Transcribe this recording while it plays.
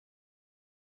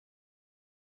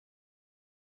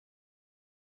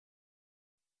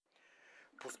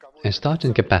A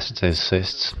starting capacitor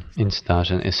assists in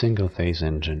starting a single-phase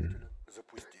engine.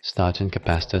 Starting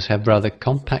capacitors have rather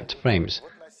compact frames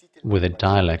with a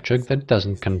dielectric that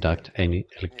doesn't conduct any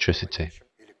electricity.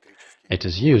 It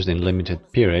is used in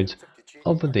limited periods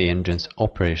over the engine's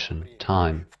operation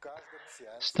time.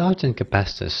 Starting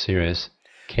capacitor series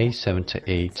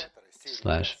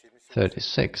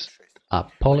K78-36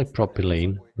 are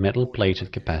polypropylene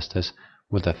metal-plated capacitors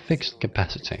with a fixed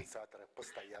capacity.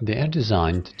 They are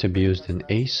designed to be used in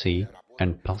AC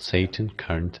and pulsating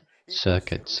current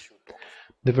circuits.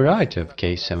 The variety of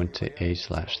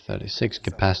K78-36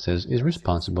 capacitors is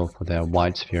responsible for their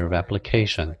wide sphere of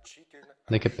application.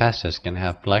 The capacitors can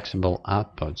have flexible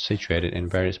outputs situated in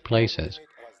various places.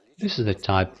 This is the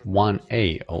type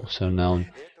 1A, also known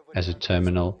as a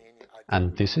terminal,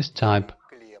 and this is type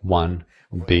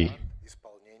 1B.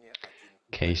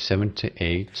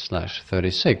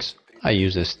 K78-36 are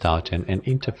used as starting and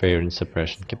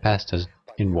interference-suppression capacitors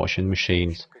in washing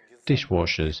machines,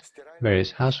 dishwashers,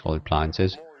 various household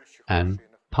appliances, and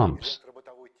pumps.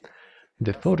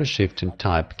 The photoshifting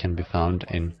type can be found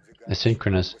in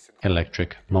asynchronous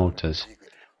electric motors.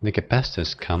 The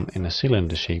capacitors come in a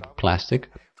cylinder-shaped plastic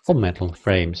or metal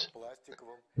frames.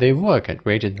 They work at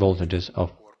rated voltages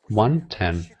of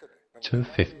 110,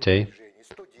 250,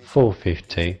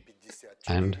 450,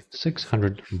 and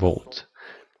 600 volts.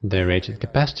 Their rated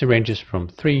capacity ranges from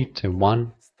 3 to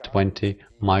 120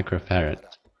 microfarad.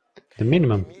 The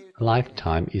minimum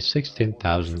lifetime is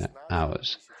 16,000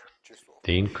 hours.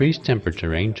 The increased temperature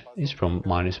range is from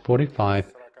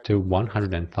 -45 to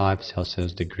 105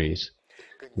 Celsius degrees.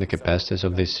 The capacitors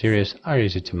of this series are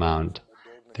easy to mount.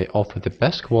 They offer the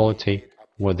best quality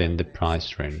within the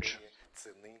price range.